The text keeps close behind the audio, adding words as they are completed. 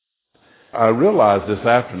I realized this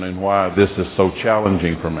afternoon why this is so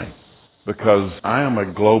challenging for me. Because I am a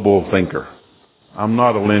global thinker. I'm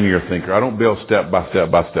not a linear thinker. I don't build step by step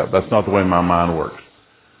by step. That's not the way my mind works.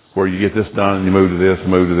 Where you get this done and you move to this,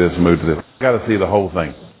 move to this, move to this. I've got to see the whole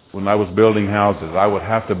thing. When I was building houses, I would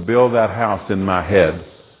have to build that house in my head,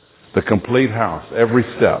 the complete house, every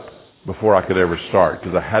step, before I could ever start.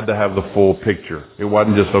 Because I had to have the full picture. It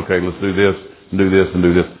wasn't just, okay, let's do this and do this and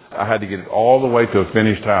do this. I had to get it all the way to a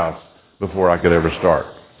finished house before I could ever start.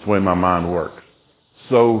 That's the way my mind works.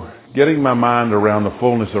 So getting my mind around the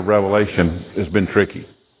fullness of Revelation has been tricky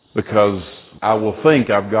because I will think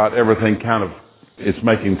I've got everything it's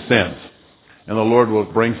making sense. And the Lord will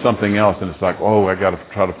bring something else and it's like, oh, I got to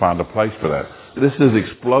try to find a place for that. This has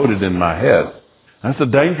exploded in my head. That's a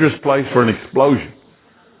dangerous place for an explosion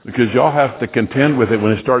because y'all have to contend with it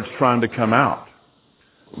when it starts trying to come out.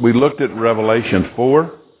 We looked at Revelation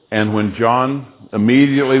 4, and when John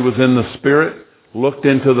immediately was in the Spirit, looked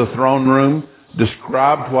into the throne room,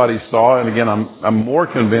 described what he saw, and again, I'm more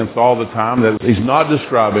convinced all the time that he's not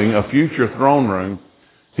describing a future throne room.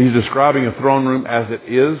 He's describing a throne room as it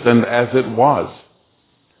is and as it was.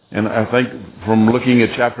 And I think from looking at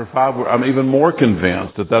chapter 5, I'm even more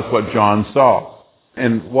convinced that that's what John saw.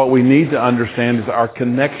 And what we need to understand is our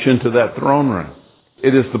connection to that throne room.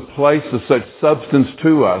 It is the place of such substance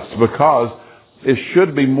to us because it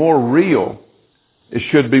should be more real. It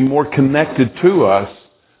should be more connected to us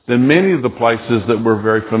than many of the places that we're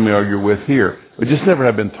very familiar with here. We just never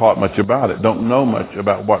have been taught much about it, don't know much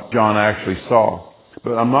about what John actually saw.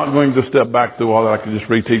 But I'm not going to step back through all that. I can just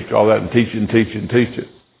reteach all that and teach it and teach it and teach it.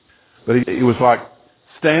 But he was like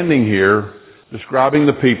standing here, describing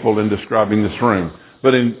the people and describing this room.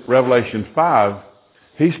 But in Revelation 5,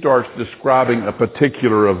 he starts describing a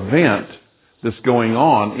particular event that's going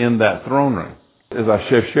on in that throne room. As I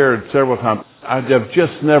have shared several times, I have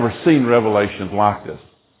just never seen revelations like this.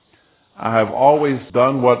 I have always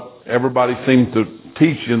done what everybody seems to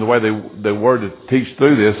teach in the way they were to teach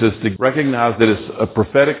through this, is to recognize that it's a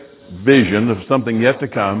prophetic vision of something yet to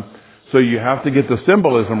come, so you have to get the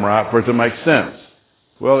symbolism right for it to make sense.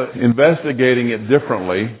 Well, investigating it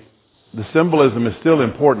differently, the symbolism is still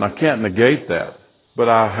important. I can't negate that. But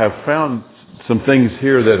I have found some things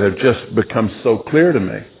here that have just become so clear to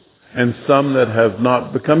me, and some that have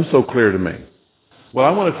not become so clear to me. Well,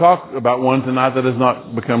 I want to talk about one tonight that has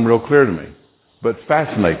not become real clear to me, but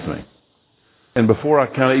fascinates me. And before I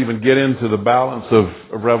kind of even get into the balance of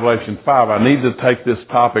Revelation 5, I need to take this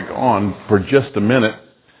topic on for just a minute,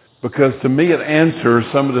 because to me it answers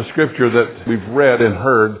some of the scripture that we've read and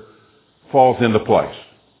heard falls into place.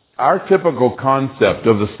 Our typical concept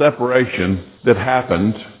of the separation that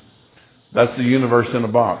happened, that's the universe in a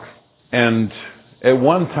box. And at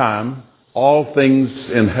one time, all things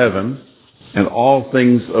in heaven and all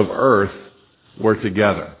things of earth were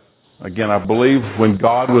together. Again, I believe when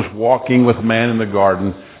God was walking with man in the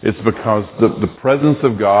garden, it's because the presence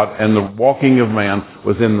of God and the walking of man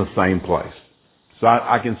was in the same place. So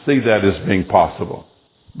I can see that as being possible.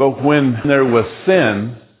 But when there was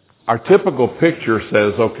sin, our typical picture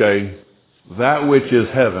says, okay, that which is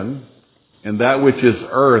heaven and that which is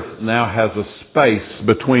earth now has a space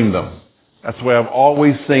between them. That's the way I've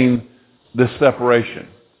always seen this separation.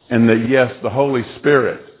 And that, yes, the Holy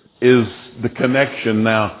Spirit is the connection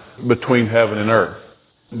now between heaven and earth.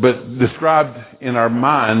 But described in our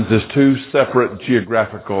minds as two separate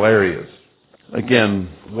geographical areas. Again,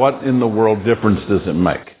 what in the world difference does it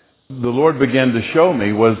make? The Lord began to show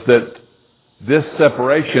me was that this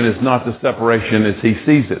separation is not the separation as he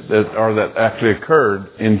sees it, that actually occurred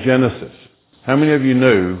in Genesis. How many of you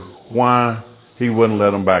knew why he wouldn't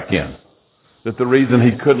let them back in? That the reason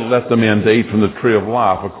he couldn't let them in to eat from the tree of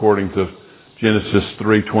life, according to Genesis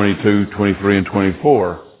 3:22, 23, and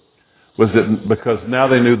 24, was that because now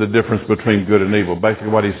they knew the difference between good and evil. Basically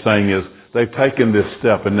what he's saying is they've taken this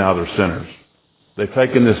step and now they're sinners. They've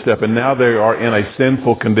taken this step and now they are in a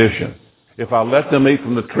sinful condition. If I let them eat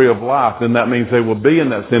from the tree of life, then that means they will be in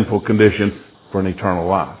that sinful condition for an eternal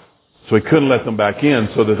life. So he couldn't let them back in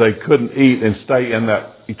so that they couldn't eat and stay in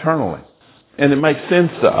that eternally. And it makes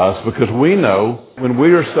sense to us because we know when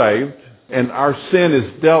we are saved and our sin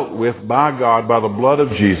is dealt with by God, by the blood of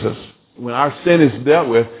Jesus, when our sin is dealt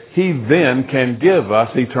with, he then can give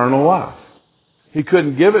us eternal life. He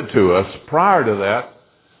couldn't give it to us prior to that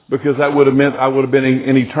because that would have meant I would have been in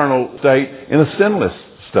an eternal state, in a sinless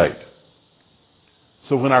state.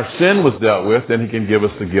 So when our sin was dealt with, then he can give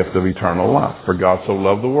us the gift of eternal life. For God so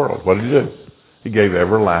loved the world. What did he do? He gave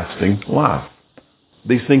everlasting life.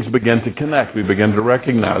 These things began to connect. We began to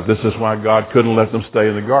recognize this is why God couldn't let them stay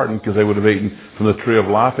in the garden, because they would have eaten from the tree of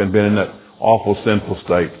life and been in that awful sinful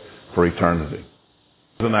state for eternity.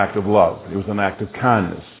 It was an act of love. It was an act of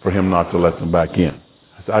kindness for him not to let them back in.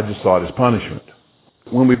 I just saw it as punishment.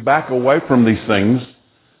 When we back away from these things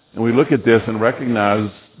and we look at this and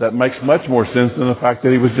recognize that makes much more sense than the fact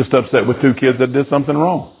that he was just upset with two kids that did something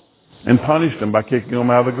wrong and punished them by kicking them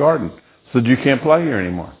out of the garden. Said, you can't play here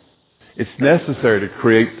anymore. It's necessary to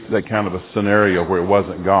create that kind of a scenario where it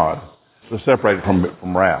wasn't God, to separate it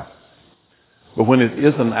from wrath. But when it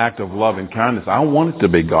is an act of love and kindness, I want it to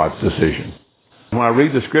be God's decision. When I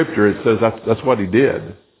read the scripture, it says that's what he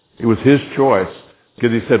did. It was his choice,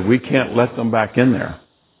 because he said, we can't let them back in there.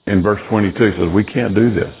 In verse 22, he says, we can't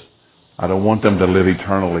do this. I don't want them to live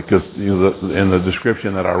eternally, because in the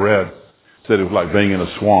description that I read, it said it was like being in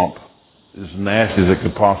a swamp, as nasty as it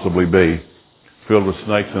could possibly be, filled with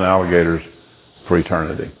snakes and alligators for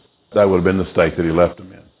eternity. That would have been the state that he left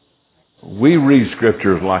them in. We read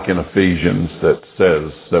scriptures like in Ephesians that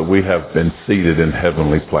says that we have been seated in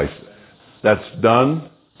heavenly places. That's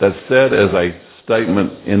said as a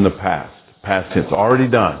statement in the past tense, already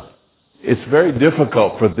done. It's very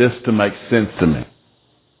difficult for this to make sense to me.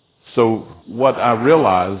 So what I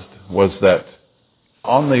realized was that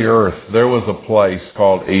on the earth there was a place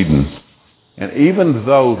called Eden. And even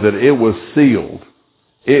though that it was sealed,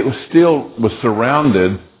 it was still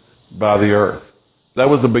surrounded by the earth. That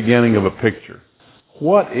was the beginning of a picture.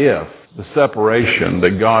 What if the separation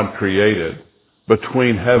that God created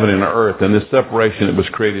between heaven and earth, and this separation that was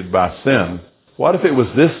created by sin, what if it was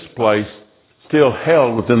this place still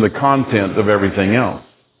held within the content of everything else?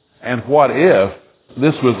 And what if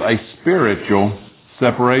this was a spiritual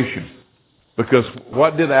separation? Because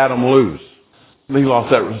what did Adam lose? He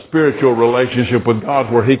lost that spiritual relationship with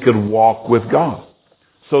God where he could walk with God.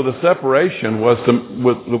 So the separation was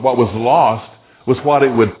what was lost was what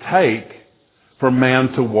it would take for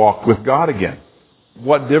man to walk with God again.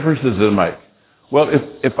 What difference does it make? Well,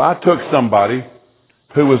 if I took somebody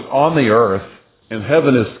who was on the earth and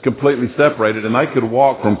heaven is completely separated and they could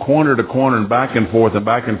walk from corner to corner and back and forth,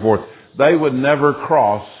 they would never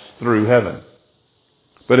cross through heaven.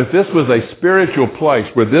 But if this was a spiritual place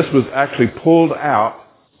where this was actually pulled out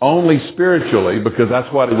only spiritually, because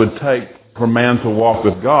that's what it would take for man to walk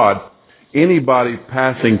with God, anybody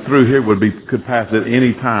passing through here could pass at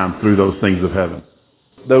any time through those things of heaven.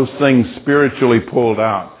 Those things spiritually pulled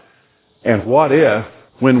out. And what if,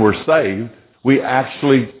 when we're saved, we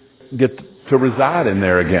actually get to reside in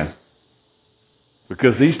there again?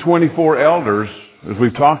 Because these 24 elders, as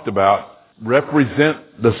we've talked about,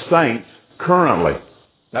 represent the saints currently.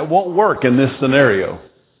 That won't work in this scenario.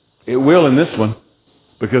 It will in this one,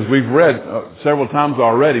 because we've read several times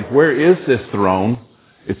already, where is this throne?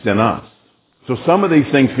 It's in us. So some of these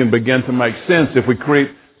things can begin to make sense if we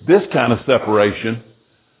create this kind of separation,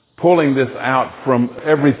 pulling this out from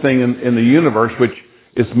everything in the universe, which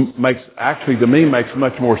makes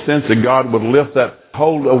much more sense that God would lift that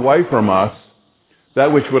hold away from us,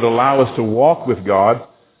 that which would allow us to walk with God.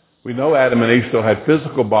 We know Adam and Eve still had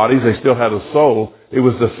physical bodies. They still had a soul. It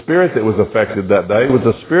was the spirit that was affected that day. It was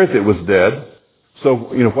the spirit that was dead. So,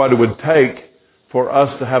 what it would take for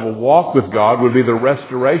us to have a walk with God would be the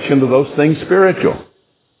restoration to those things spiritual.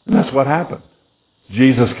 And that's what happened.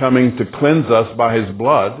 Jesus coming to cleanse us by his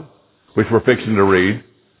blood, which we're fixing to read,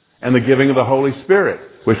 and the giving of the Holy Spirit,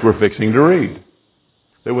 which we're fixing to read,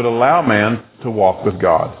 that would allow man to walk with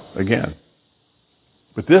God again.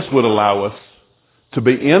 But this would allow us to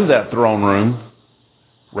be in that throne room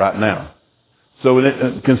right now. So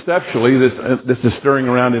conceptually, this is stirring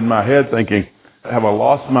around in my head thinking, have I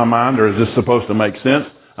lost my mind, or is this supposed to make sense?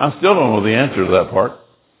 I still don't know the answer to that part.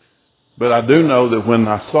 But I do know that when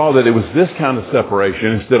I saw that it was this kind of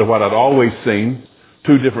separation, instead of what I'd always seen,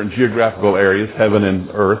 two different geographical areas, heaven and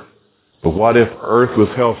earth. But what if earth was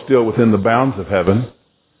held still within the bounds of heaven?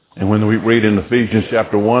 And when we read in Ephesians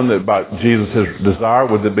chapter 1 that by Jesus' desire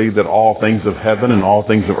would it be that all things of heaven and all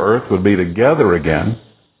things of earth would be together again,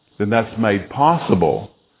 then that's made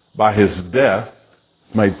possible by his death,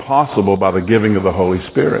 made possible by the giving of the Holy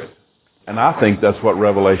Spirit. And I think that's what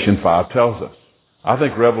Revelation 5 tells us. I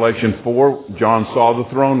think Revelation 4, John saw the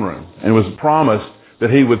throne room and was promised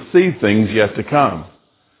that he would see things yet to come.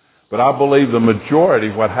 But I believe the majority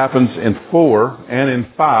of what happens in 4 and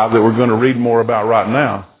in 5 that we're going to read more about right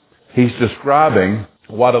now, he's describing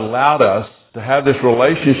what allowed us to have this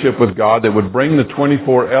relationship with God that would bring the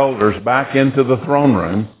 24 elders back into the throne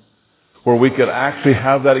room, where we could actually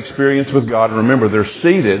have that experience with God. And remember, they're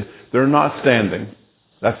seated, they're not standing.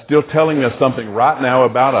 That's still telling us something right now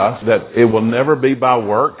about us, that it will never be by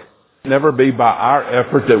work, never be by our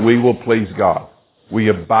effort that we will please God. We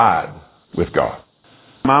abide with God.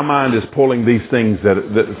 My mind is pulling these things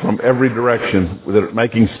that from every direction that are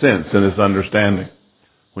making sense in its understanding.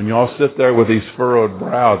 When y'all sit there with these furrowed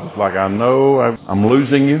brows, it's like, I know I'm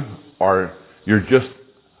losing you, or you're just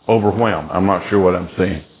overwhelmed. I'm not sure what I'm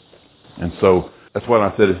seeing. And so that's what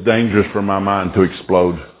I said. It's dangerous for my mind to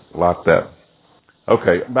explode like that.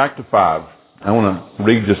 Okay, back to 5. I want to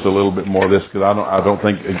read just a little bit more of this because I don't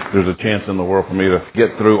think there's a chance in the world for me to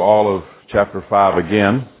get through all of chapter 5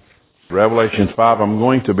 again. Revelation 5, I'm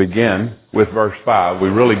going to begin with verse 5. We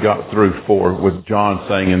really got through 4 with John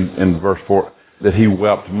saying in verse 4 that he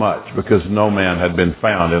wept much because no man had been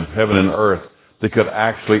found in heaven and earth that could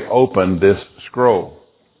actually open this scroll.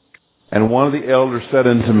 And one of the elders said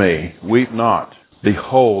unto me, Weep not.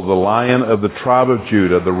 Behold, the Lion of the tribe of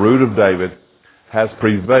Judah, the Root of David, has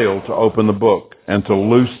prevailed to open the book and to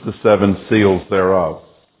loose the 7 seals thereof.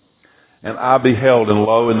 And I beheld, and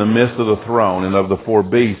lo, in the midst of the throne and of the 4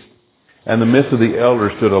 beasts, and in the midst of the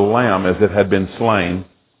elders stood a lamb as it had been slain,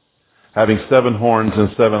 having 7 horns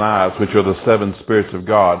and 7 eyes, which are the 7 spirits of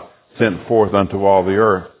God, sent forth unto all the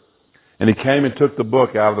earth. And he came and took the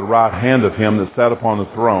book out of the right hand of him that sat upon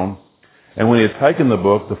the throne. And when he had taken the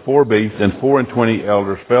book, the 4 beasts and 24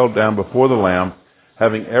 elders fell down before the Lamb,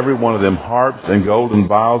 having every one of them harps and golden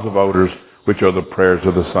vials of odors, which are the prayers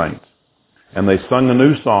of the saints. And they sung a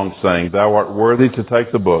new song, saying, Thou art worthy to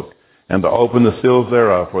take the book, and to open the seals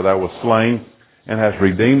thereof, for thou wast slain, and hast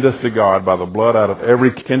redeemed us to God by the blood out of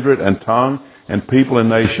every kindred and tongue and people and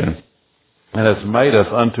nation, and hast made us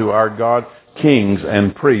unto our God kings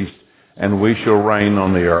and priests, and we shall reign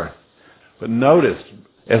on the earth. But notice,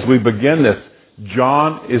 as we begin this,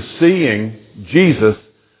 John is seeing Jesus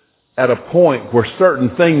at a point where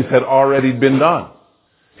certain things had already been done.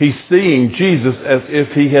 He's seeing Jesus as if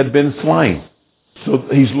he had been slain. So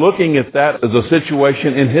he's looking at that as a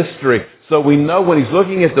situation in history. So we know when he's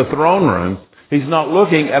looking at the throne room, he's not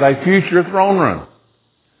looking at a future throne room.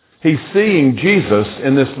 He's seeing Jesus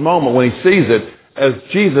in this moment when he sees it as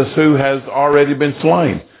Jesus who has already been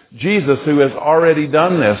slain. Jesus who has already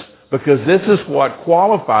done this, because this is what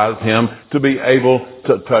qualifies him to be able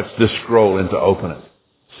to touch this scroll and to open it.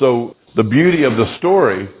 So the beauty of the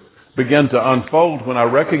story began to unfold when I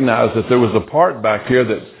recognized that there was a part back here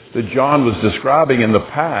that John was describing in the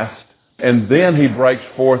past, and then he breaks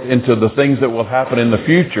forth into the things that will happen in the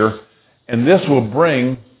future, and this will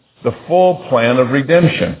bring the full plan of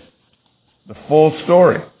redemption, the full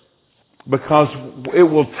story. Because it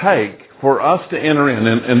will take for us to enter in,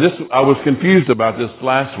 and this, I was confused about this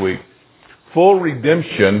last week. Full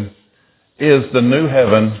redemption is the new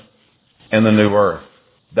heaven and the new earth.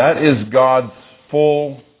 That is God's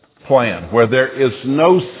full plan, where there is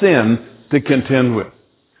no sin to contend with.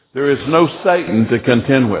 There is no Satan to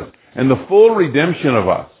contend with. And the full redemption of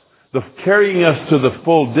us, the carrying us to the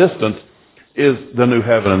full distance, is the new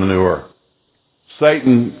heaven and the new earth.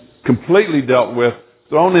 Satan completely dealt with,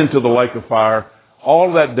 thrown into the lake of fire,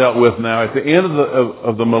 all that dealt with now. At the end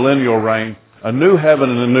of the millennial reign, a new heaven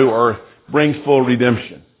and a new earth brings full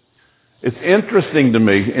redemption. It's interesting to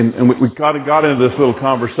me, and we kind of got into this little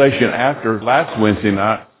conversation after last Wednesday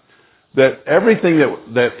night, that everything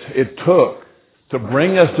that it took to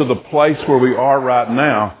bring us to the place where we are right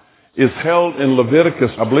now is held in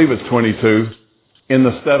Leviticus, I believe it's 22, in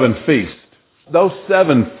the 7 feasts. Those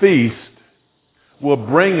 7 feasts will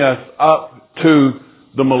bring us up to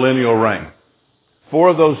the millennial reign. 4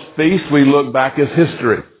 of those feasts we look back as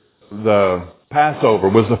history. The Passover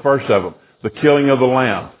was the first of them. The killing of the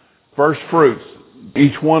lamb. First fruits.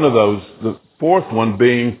 Each one of those, the 4th one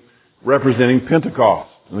being representing Pentecost,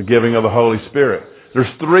 the giving of the Holy Spirit. There's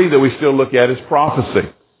 3 that we still look at as prophecy.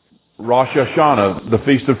 Rosh Hashanah, the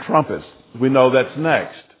Feast of Trumpets. We know that's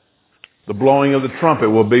next. The blowing of the trumpet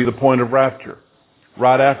will be the point of rapture.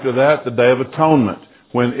 Right after that, the Day of Atonement,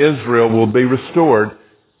 when Israel will be restored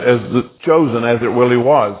as the chosen as it really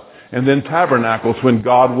was. And then Tabernacles, when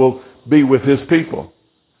God will be with his people.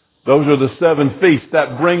 Those are the 7 feasts.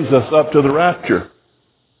 That brings us up to the rapture.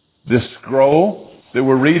 This scroll that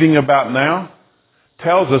we're reading about now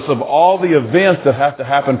tells us of all the events that have to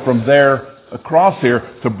happen from there across here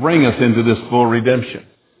to bring us into this full redemption.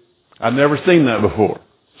 I've never seen that before.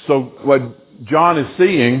 So what John is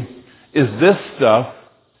seeing is this stuff,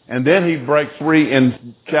 and then he breaks free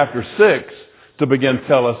in chapter 6 to begin to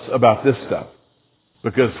tell us about this stuff.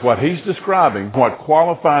 Because what he's describing, what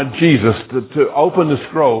qualified Jesus to open the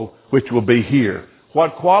scroll, which will be here,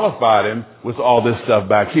 what qualified him was all this stuff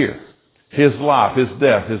back here. His life, his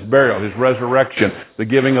death, his burial, his resurrection, the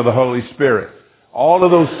giving of the Holy Spirit. All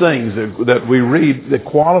of those things that we read that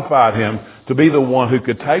qualified him to be the one who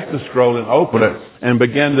could take the scroll and open it and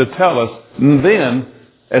begin to tell us then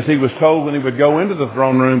as he was told when he would go into the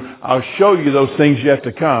throne room, I'll show you those things yet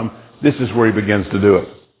to come, this is where he begins to do it.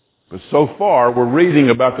 But so far, we're reading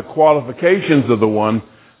about the qualifications of the one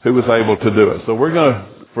who was able to do it. So we're going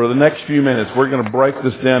to, for the next few minutes, we're going to break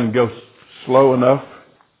this down and go slow enough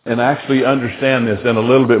and actually understand this in a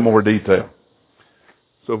little bit more detail.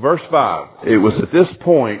 So verse 5, it was at this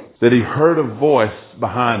point that he heard a voice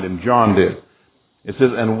behind him, John did. It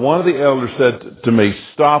says, and one of the elders said to me,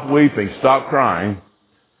 stop weeping, stop crying.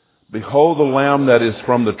 Behold, the Lamb that is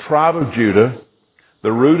from the tribe of Judah,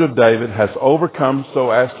 the root of David, has overcome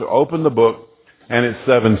so as to open the book and its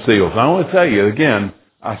 7 seals. I want to tell you, again,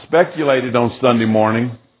 I speculated on Sunday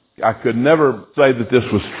morning. I could never say that this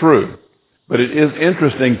was true. But it is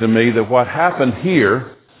interesting to me that what happened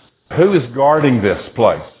here, who is guarding this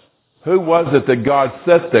place? Who was it that God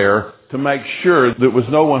set there to make sure there was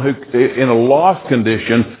no one who, in a lost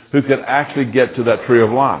condition, who could actually get to that tree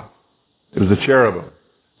of life? It was the cherubim.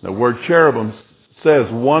 The word cherubim says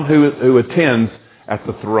one who attends at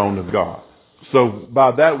the throne of God. So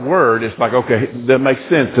by that word, it's like, okay, that makes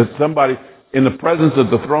sense that somebody in the presence of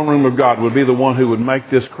the throne room of God would be the one who would make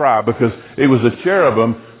this cry, because it was the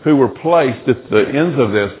cherubim who were placed at the ends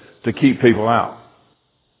of this to keep people out.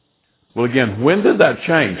 Well, again, when did that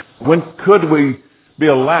change? When could we be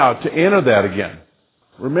allowed to enter that again?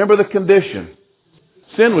 Remember the condition.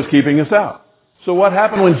 Sin was keeping us out. So what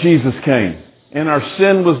happened when Jesus came and our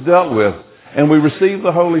sin was dealt with and we received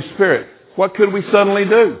the Holy Spirit? What could we suddenly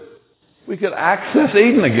do? We could access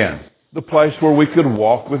Eden again, the place where we could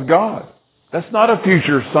walk with God. That's not a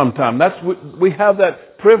future sometime. We have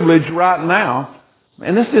that privilege right now,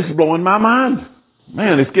 and this is blowing my mind.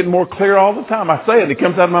 Man, it's getting more clear all the time. I say it, it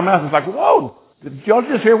comes out of my mouth. It's like, whoa, did y'all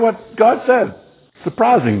just hear what God said?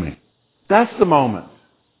 Surprising me. That's the moment.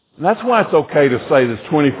 And that's why it's okay to say that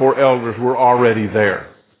 24 elders were already there.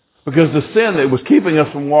 Because the sin that was keeping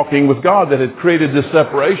us from walking with God, that had created this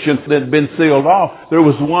separation that had been sealed off, there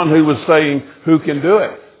was one who was saying, who can do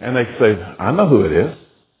it? And they say, I know who it is.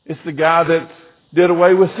 It's the guy that did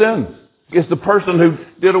away with sin. It's the person who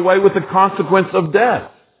did away with the consequence of death,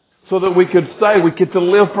 so that we could say we get to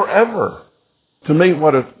live forever. To me,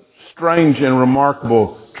 what a strange and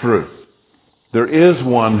remarkable truth. There is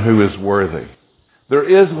one who is worthy. There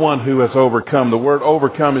is one who has overcome. The word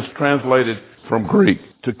overcome is translated from Greek,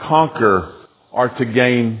 to conquer or to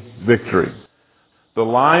gain victory. The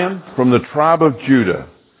Lion from the tribe of Judah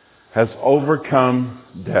has overcome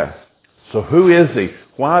death. So who is he?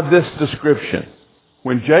 Why this description?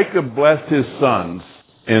 When Jacob blessed his sons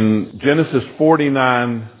in Genesis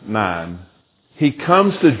 49:9, he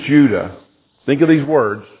comes to Judah. Think of these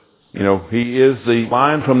words. You know, he is the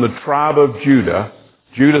Lion from the tribe of Judah.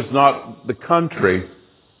 Judah's not the country.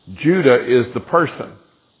 Judah is the person,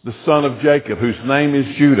 the son of Jacob, whose name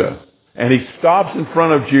is Judah. And he stops in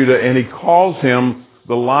front of Judah and he calls him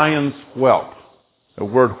the lion's whelp. The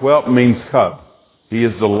word whelp means cub. He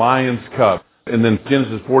is the lion's cub. And then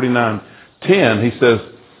Genesis 49:10, he says,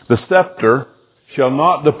 the scepter shall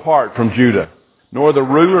not depart from Judah, nor the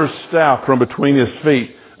ruler's staff from between his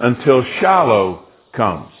feet, until Shiloh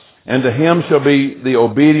comes. And to him shall be the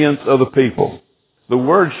obedience of the people. The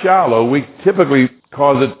word Shiloh, we typically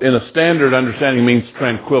cause it in a standard understanding, means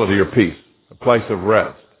tranquility or peace, a place of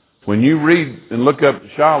rest. When you read and look up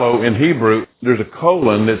Shiloh in Hebrew, there's a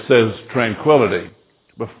colon that says tranquility.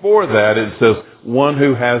 Before that, it says one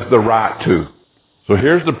who has the right to. So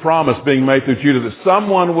here's the promise being made through Judah, that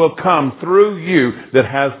someone will come through you that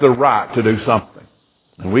has the right to do something.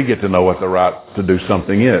 And we get to know what the right to do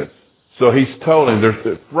something is. So he's told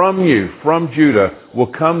him, from you, from Judah,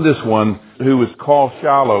 will come this one who is called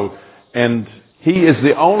Shiloh, and he is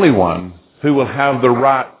the only one who will have the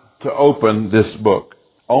right to open this book.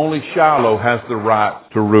 Only Shiloh has the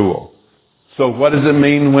right to rule. So what does it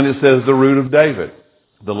mean when it says the root of David?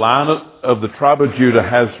 The line of the tribe of Judah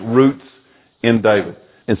has roots in David.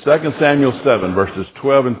 In 2 Samuel 7, verses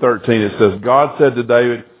 12 and 13, it says, God said to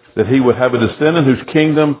David that he would have a descendant whose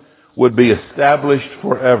kingdom would be established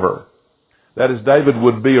forever. That is, David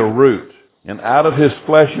would be a root, and out of his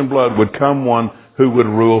flesh and blood would come one who would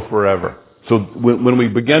rule forever. So when we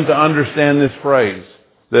begin to understand this phrase,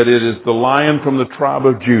 that it is the Lion from the tribe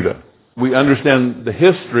of Judah, we understand the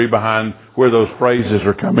history behind where those phrases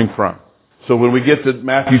are coming from. So when we get to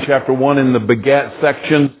Matthew chapter 1 in the begat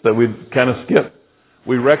section that we kind of skipped,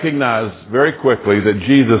 we recognize very quickly that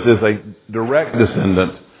Jesus is a direct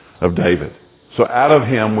descendant of David. So out of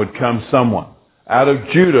him would come someone. Out of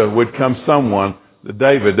Judah would come someone, the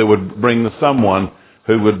David, that would bring the someone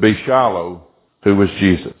who would be Shiloh, who was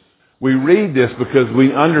Jesus. We read this because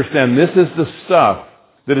we understand this is the stuff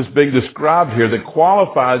that is being described here that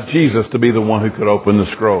qualifies Jesus to be the one who could open the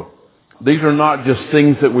scroll. These are not just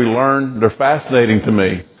things that we learn. They're fascinating to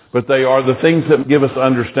me, but they are the things that give us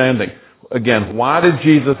understanding. Again, why did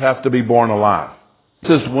Jesus have to be born alive?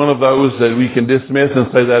 This is one of those that we can dismiss and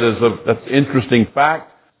say that's an interesting fact,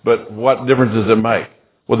 but what difference does it make?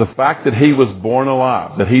 Well, the fact that he was born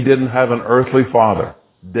alive, that he didn't have an earthly father.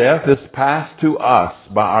 Death is passed to us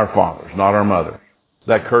by our fathers, not our mothers.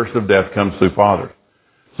 That curse of death comes through fathers.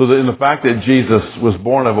 So that in the fact that Jesus was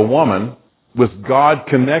born of a woman, was God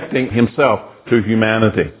connecting himself to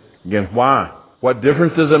humanity. Again, why? What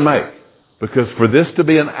difference does it make? Because for this to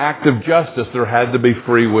be an act of justice, there had to be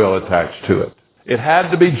free will attached to it. It had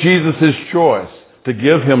to be Jesus' choice to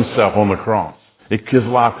give himself on the cross. His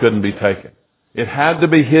life couldn't be taken. It had to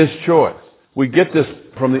be his choice. We get this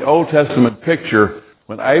from the Old Testament picture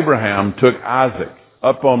when Abraham took Isaac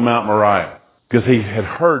up on Mount Moriah, because he had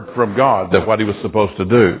heard from God that what he was supposed to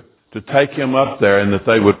do, to take him up there and that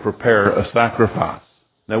they would prepare a sacrifice.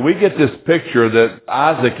 Now we get this picture that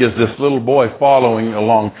Isaac is this little boy following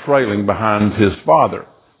along, trailing behind his father.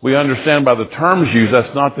 We understand by the terms used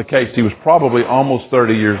that's not the case. He was probably almost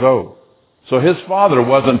 30 years old. So his father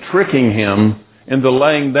wasn't tricking him into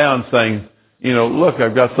laying down saying, look,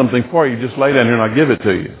 I've got something for you. Just lay down here and I'll give it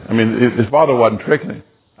to you. I mean, his father wasn't tricking him.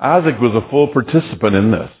 Isaac was a full participant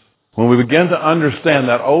in this. When we begin to understand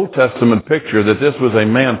that Old Testament picture that this was a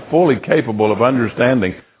man fully capable of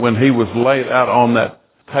understanding when he was laid out on that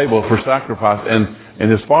table for sacrifice and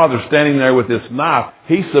his father standing there with this knife,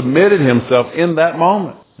 he submitted himself in that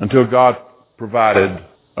moment until God provided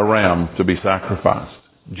a ram to be sacrificed.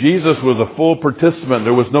 Jesus was a full participant.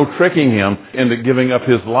 There was no tricking him into giving up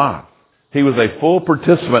his life. He was a full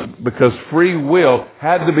participant because free will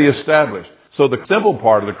had to be established. So the simple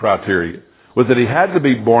part of the criteria was that he had to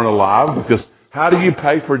be born alive, because how do you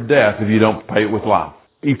pay for death if you don't pay it with life?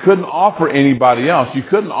 You couldn't offer anybody else. You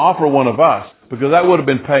couldn't offer one of us, because that would have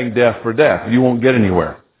been paying death for death. You won't get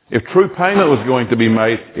anywhere. If true payment was going to be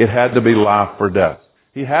made, it had to be life for death.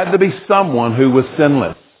 He had to be someone who was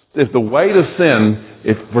sinless. If the way to sin,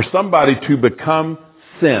 if for somebody to become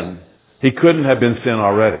sin, he couldn't have been sin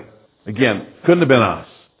already. Again, couldn't have been us.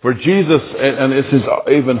 For Jesus, and this is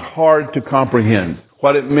even hard to comprehend,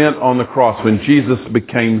 what it meant on the cross when Jesus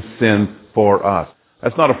became sin for us.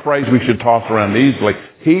 That's not a phrase we should toss around easily.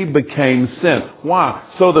 He became sin.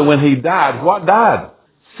 Why? So that when he died, what died?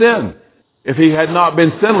 Sin. If he had not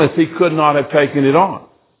been sinless, he could not have taken it on.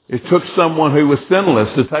 It took someone who was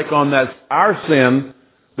sinless to take on our sin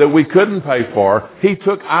that we couldn't pay for. He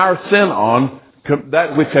took our sin on,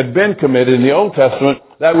 that which had been committed in the Old Testament,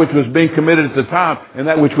 that which was being committed at the time, and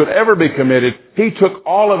that which would ever be committed. He took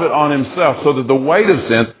all of it on himself so that the weight of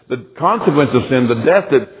sin, the consequence of sin, the death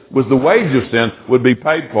that was the wage of sin, would be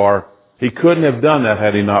paid for. He couldn't have done that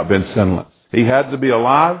had he not been sinless. He had to be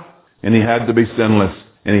alive, and he had to be sinless,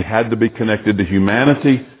 and he had to be connected to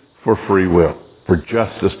humanity for free will, for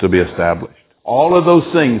justice to be established. All of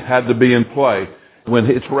those things had to be in play when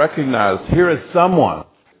it's recognized, here is someone,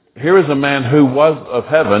 here is a man who was of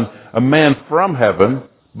heaven, a man from heaven,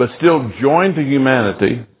 but still joined to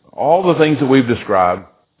humanity, all the things that we've described.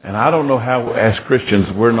 And I don't know how, as Christians,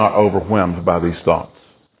 we're not overwhelmed by these thoughts.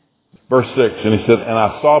 Verse 6, and he said, and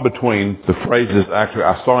I saw between, the phrase is actually,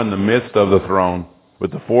 I saw in the midst of the throne,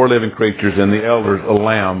 with the four living creatures and the elders, a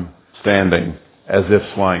lamb standing as if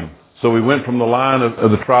slain. So we went from the line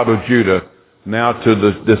of the tribe of Judah now to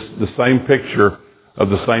the same picture of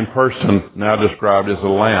the same person, now described as a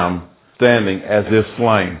lamb standing as if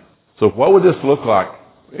slain. So what would this look like?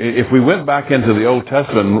 If we went back into the Old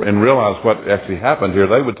Testament and realized what actually happened here,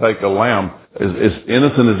 they would take a lamb as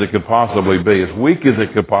innocent as it could possibly be, as weak as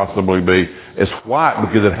it could possibly be, as white,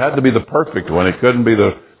 because it had to be the perfect one. It couldn't be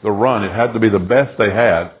the run. It had to be the best they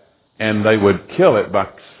had. And they would kill it by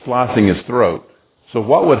slicing its throat. So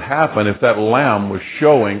what would happen if that lamb was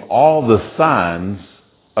showing all the signs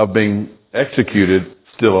of being executed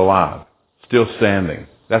still alive, still standing?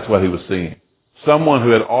 That's what he was seeing. Someone who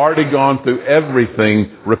had already gone through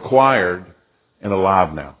everything required and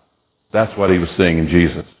alive now. That's what he was seeing in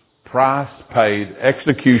Jesus. Price paid,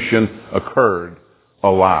 execution occurred,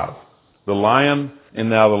 alive. The lion and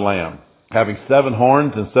now the lamb, having 7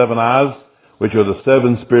 horns and 7 eyes, which are the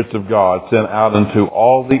 7 spirits of God sent out into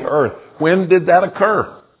all the earth. When did that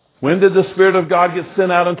occur? When did the Spirit of God get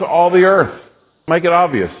sent out into all the earth? Make it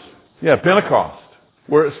obvious. Yeah, Pentecost.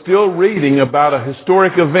 We're still reading about a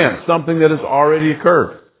historic event, something that has already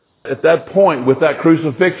occurred. At that point, with that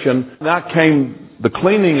crucifixion, now came the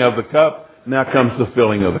cleaning of the cup, now comes the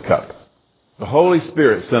filling of the cup. The Holy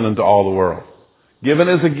Spirit sent into all the world, given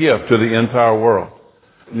as a gift to the entire world.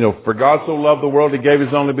 For God so loved the world, He gave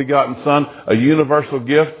His only begotten Son, a universal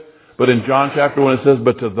gift. But in John chapter 1 it says,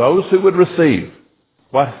 but to those who would receive,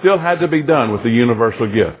 what still had to be done with the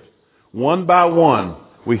universal gift? One by one,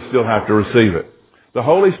 we still have to receive it. The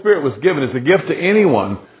Holy Spirit was given as a gift to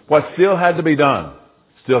anyone. What still had to be done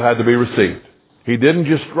still had to be received. He didn't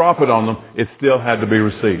just drop it on them. It still had to be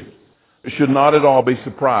received. You should not at all be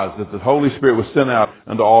surprised that the Holy Spirit was sent out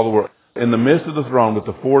into all the world. In the midst of the throne with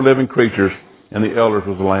the 4 living creatures and the elders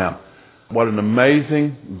was the Lamb. What an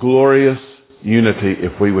amazing, glorious unity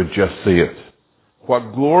if we would just see it.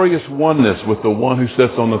 What glorious oneness with the one who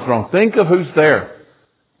sits on the throne. Think of who's there.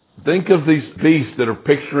 Think of these beasts that are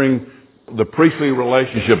picturing the priestly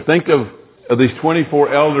relationship. Think of these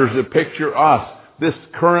 24 elders that picture us, this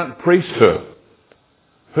current priesthood,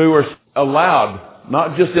 who are allowed,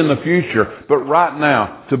 not just in the future, but right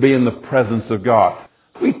now, to be in the presence of God.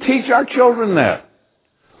 We teach our children that.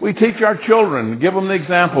 We teach our children, give them the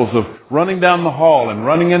examples of running down the hall and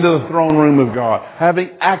running into the throne room of God, having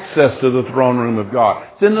access to the throne room of God.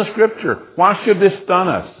 It's in the Scripture. Why should this stun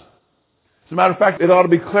us? As a matter of fact, it ought to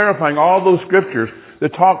be clarifying all those Scriptures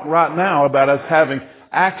that talk right now about us having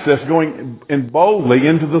access, going in boldly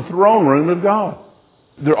into the throne room of God.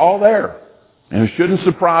 They're all there. And it shouldn't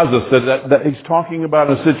surprise us that he's talking about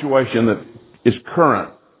a situation that is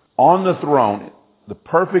current. On the throne, the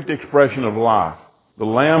perfect expression of life. The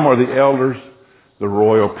Lamb or the elders, the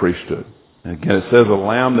royal priesthood. And again, it says a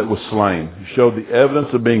lamb that was slain. He showed the evidence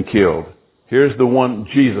of being killed. Here's the one,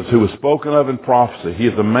 Jesus, who was spoken of in prophecy. He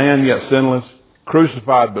is a man yet sinless,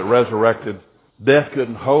 crucified but resurrected. Death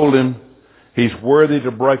couldn't hold him. He's worthy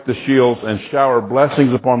to break the shields and shower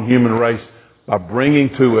blessings upon the human race by bringing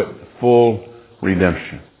to it full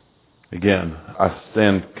redemption. Again, I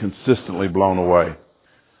stand consistently blown away.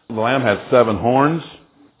 The Lamb had 7 horns.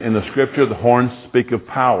 In the Scripture, the horns speak of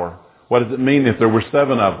power. What does it mean if there were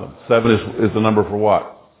 7 of them? 7 is the number for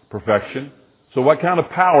what? Perfection. So what kind of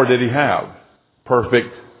power did he have?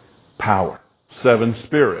 Perfect power. 7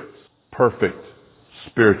 spirits. Perfect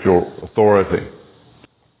spiritual authority.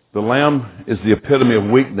 The Lamb is the epitome of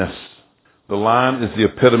weakness. The Lion is the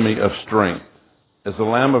epitome of strength. As the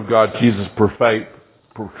Lamb of God, Jesus portrayed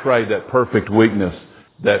that perfect weakness,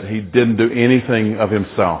 that he didn't do anything of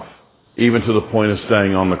himself, even to the point of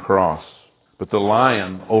staying on the cross. But the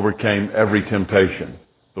Lion overcame every temptation.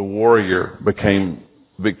 The warrior became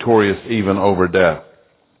victorious even over death.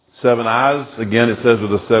 7 eyes, again it says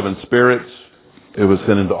with the 7 spirits, it was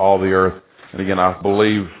sent into all the earth. And again, I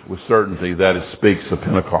believe with certainty that it speaks of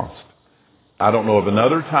Pentecost. I don't know of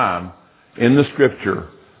another time in the Scripture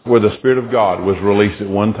where the Spirit of God was released at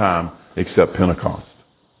one time except Pentecost.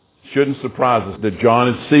 Shouldn't surprise us that John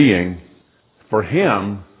is seeing, for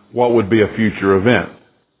him, what would be a future event.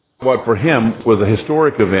 What for him was a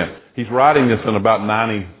historic event. He's writing this in about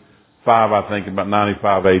 95, I think, about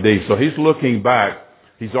 95 AD. So he's looking back.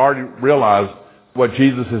 He's already realized what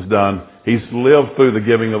Jesus has done. He's lived through the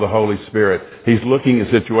giving of the Holy Spirit. He's looking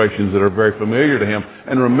at situations that are very familiar to him.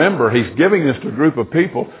 And remember, he's giving this to a group of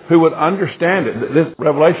people who would understand it. This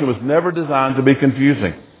revelation was never designed to be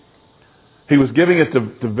confusing. He was giving it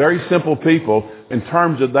to very simple people in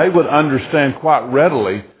terms that they would understand quite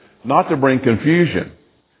readily, not to bring confusion,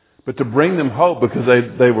 but to bring them hope, because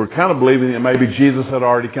they were kind of believing that maybe Jesus had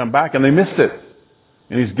already come back and they missed it.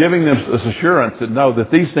 And he's giving them this assurance that no,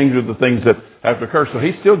 that these things are the things that have to occur. So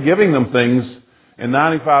he's still giving them things in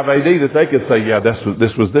 95 AD that they could say, yeah, this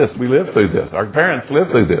was this. We lived through this. Our parents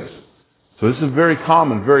lived through this. So this is very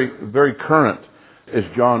common, very, very current as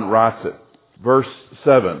John writes it. Verse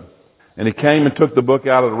 7. And he came and took the book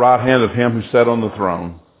out of the right hand of him who sat on the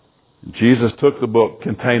throne. Jesus took the book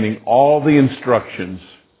containing all the instructions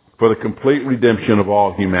for the complete redemption of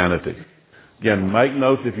all humanity. Again, make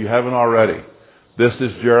notes if you haven't already. This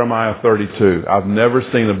is Jeremiah 32. I've never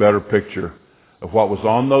seen a better picture of what was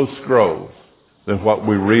on those scrolls than what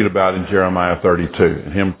we read about in Jeremiah 32.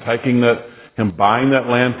 And him taking that, him buying that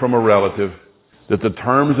land from a relative, that the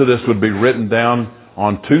terms of this would be written down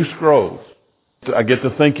on 2 scrolls. I get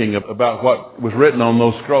to thinking about what was written on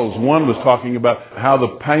those scrolls. One was talking about how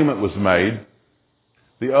the payment was made.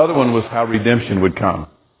 The other one was how redemption would come,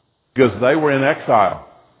 because they were in exile.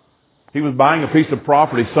 He was buying a piece of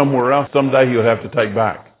property somewhere else someday he would have to take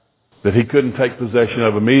back, that he couldn't take possession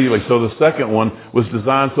of immediately. So the second one was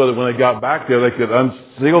designed so that when they got back there, they could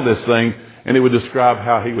unseal this thing, and it would describe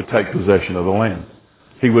how he would take possession of the land.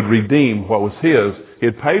 He would redeem what was his. He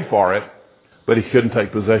had paid for it, but he couldn't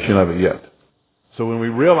take possession of it yet. So when we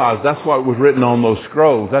realize that's what was written on those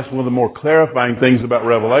scrolls, that's one of the more clarifying things about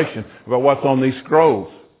Revelation, about what's on these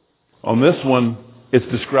scrolls. On this one, it's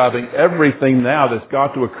describing everything now that's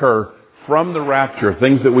got to occur from the rapture,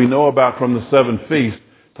 things that we know about from the 7 feasts,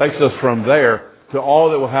 takes us from there to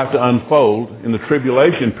all that will have to unfold in the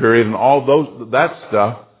tribulation period and all that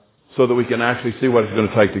stuff, so that we can actually see what it's going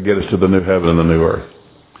to take to get us to the new heaven and the new earth.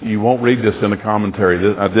 You won't read this in a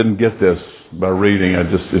commentary. I didn't get this by reading.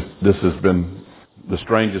 This has been the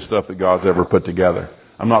strangest stuff that God's ever put together.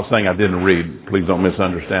 I'm not saying I didn't read. Please don't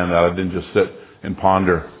misunderstand that. I didn't just sit and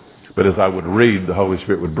ponder. But as I would read, the Holy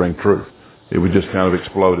Spirit would bring truth. It would just kind of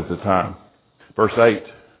explode at the time. Verse 8.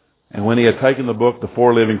 And when he had taken the book, the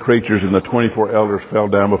 4 living creatures and the 24 elders fell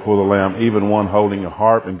down before the Lamb, even one holding a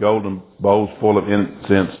harp and golden bowls full of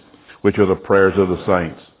incense, which are the prayers of the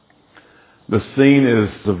saints. The scene is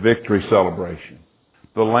the victory celebration.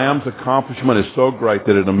 The Lamb's accomplishment is so great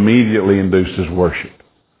that it immediately induces worship.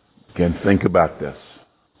 Again, think about this.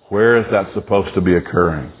 Where is that supposed to be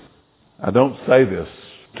occurring? I don't say this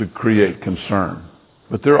to create concern,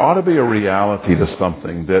 but there ought to be a reality to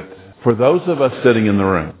something that for those of us sitting in the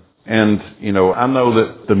room, and, I know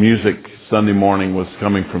that the music Sunday morning was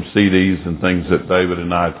coming from CDs and things that David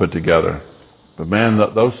and I had put together. But man,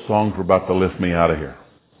 those songs were about to lift me out of here,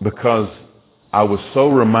 because I was so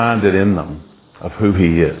reminded in them of who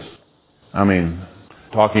he is. I mean,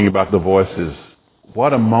 talking about the voices,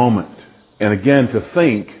 what a moment. And again, to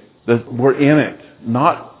think that we're in it,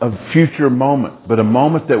 not a future moment, but a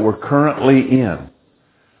moment that we're currently in.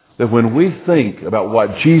 That when we think about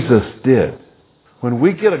what Jesus did, when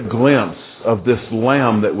we get a glimpse of this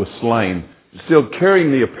Lamb that was slain, still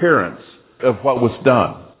carrying the appearance of what was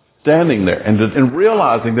done, standing there and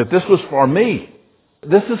realizing that this was for me.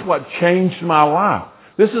 This is what changed my life.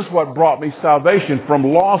 This is what brought me salvation, from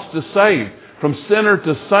lost to saved, from sinner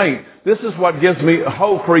to saint. This is what gives me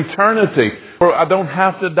hope for eternity, where I don't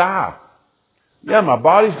have to die. Yeah, my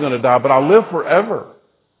body's going to die, but I'll live forever.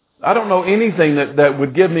 I don't know anything that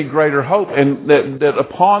would give me greater hope, and that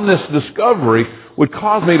upon this discovery would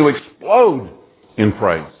cause me to explode in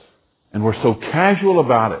praise. And we're so casual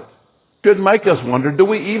about it. Should make us wonder, do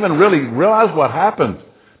we even really realize what happened?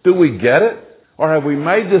 Do we get it? Or have we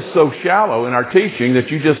made this so shallow in our teaching that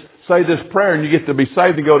you just say this prayer and you get to be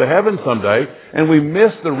saved and go to heaven someday, and we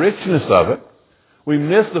miss the richness of it? We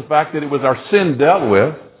miss the fact that it was our sin dealt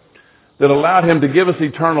with that allowed him to give us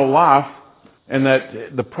eternal life, and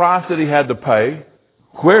that the price that he had to pay,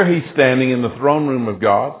 where he's standing in the throne room of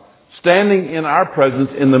God, standing in our presence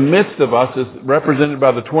in the midst of us, is represented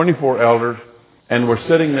by the 24 elders, and we're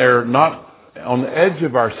sitting there not on the edge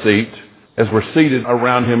of our seat as we're seated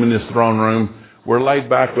around him in this throne room. We're laid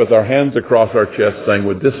back with our hands across our chest saying,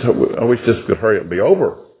 I wish this could hurry up and be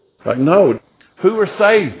over. Like, no. Who are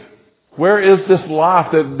saved? Where is this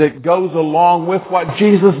life that goes along with what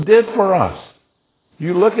Jesus did for us?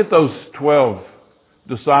 You look at those 12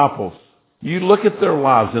 disciples. You look at their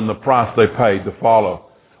lives and the price they paid to follow.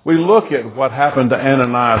 We look at what happened to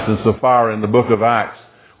Ananias and Sapphira in the book of Acts,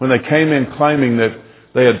 when they came in claiming that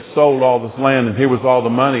they had sold all this land and here was all the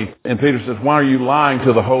money. And Peter says, why are you lying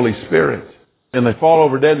to the Holy Spirit? And they fall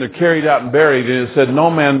over dead and they're carried out and buried. And it said no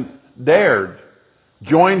man dared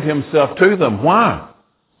join himself to them. Why?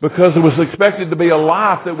 Because it was expected to be a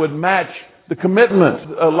life that would match the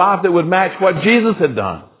commitment, a life that would match what Jesus had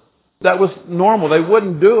done. That was normal. They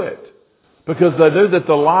wouldn't do it because they knew that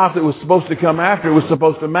the life that was supposed to come after was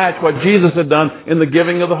supposed to match what Jesus had done in the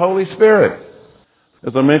giving of the Holy Spirit.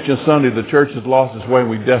 As I mentioned Sunday, the church has lost its way, and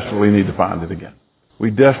we desperately need to find it again. We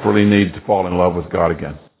desperately need to fall in love with God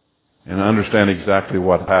again and understand exactly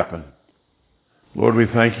what happened. Lord, we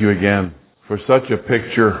thank you again for such a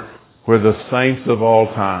picture where the saints of all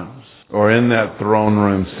times are in that throne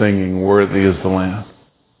room singing, "Worthy is the Lamb."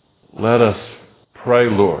 Let us pray,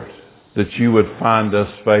 Lord, that you would find us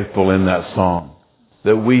faithful in that song,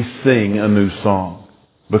 that we sing a new song,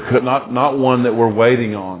 because not one that we're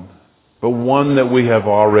waiting on, but one that we have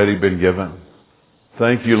already been given.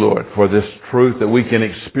 Thank you, Lord, for this truth that we can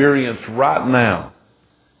experience right now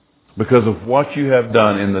because of what you have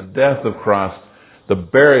done in the death of Christ, the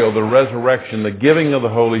burial, the resurrection, the giving of the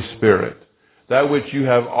Holy Spirit, that which you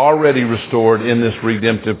have already restored in this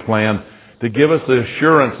redemptive plan, to give us the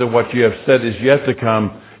assurance that what you have said is yet to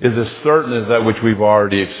come is as certain as that which we've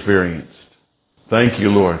already experienced. Thank you,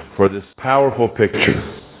 Lord, for this powerful picture,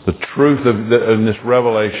 the truth of this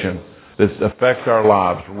revelation that affects our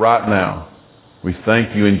lives right now. We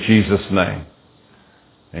thank you in Jesus' name.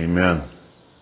 Amen.